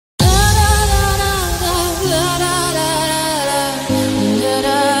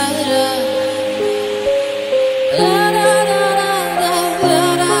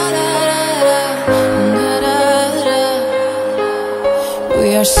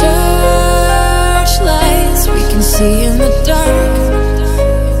see in the dark.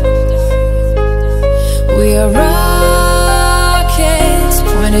 We are rockets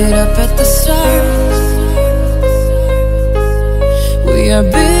pointed up at the stars. We are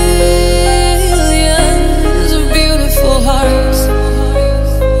billions of beautiful hearts.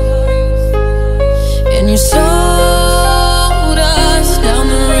 And you sold us down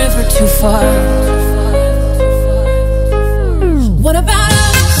the river too far. What about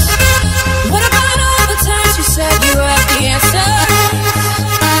us? What about all the times you said you had the answer?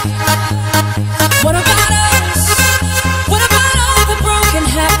 What about us? What about all the broken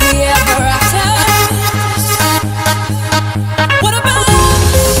happy ever afters? What about us?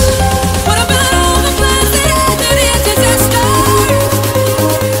 What about all the plans that ended in disaster?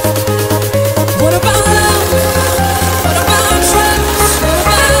 What about love? What about trust? What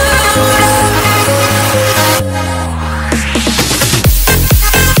about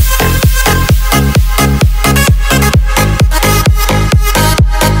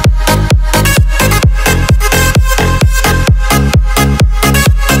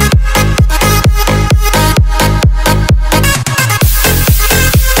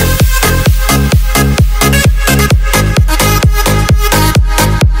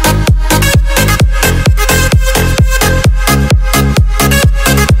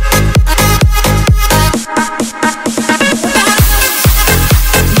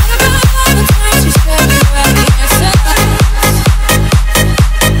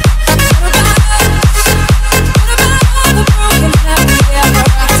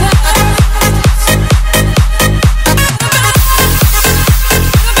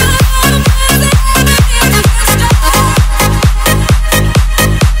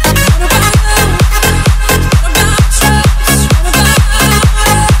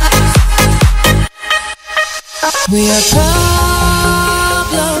we are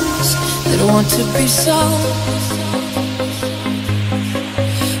problems that want to be solved.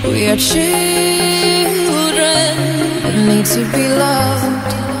 We are children that need to be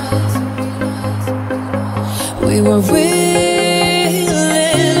loved. We were willing,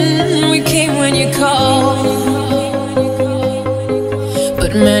 we came when you called.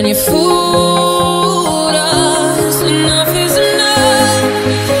 But man, you fool.